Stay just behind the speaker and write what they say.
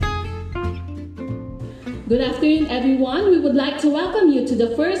Good afternoon, everyone. We would like to welcome you to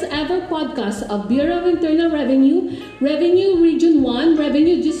the first ever podcast of Bureau of Internal Revenue, Revenue Region 1,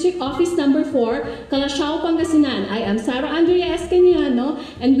 Revenue District Office Number 4, Calasiao, Pangasinan. I am Sarah Andrea Escaniano,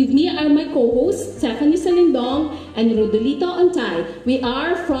 and with me are my co-hosts, Stephanie Salindong and Rodolito Ontay. We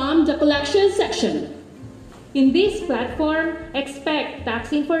are from the collection section. In this platform, expect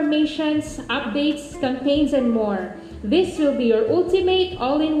tax informations, updates, campaigns, and more. This will be your ultimate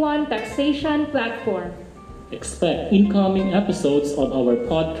all-in-one taxation platform. Expect incoming episodes of our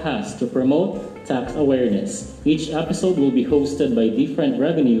podcast to promote tax awareness. Each episode will be hosted by different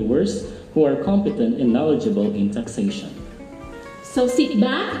reviewers who are competent and knowledgeable in taxation. So sit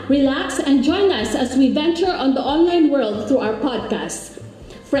back, relax, and join us as we venture on the online world through our podcast.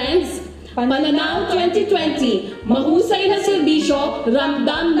 Friends, Pananaw 2020, mahusay na serbisyo,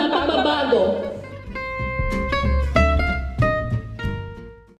 ramdam na pagbabago.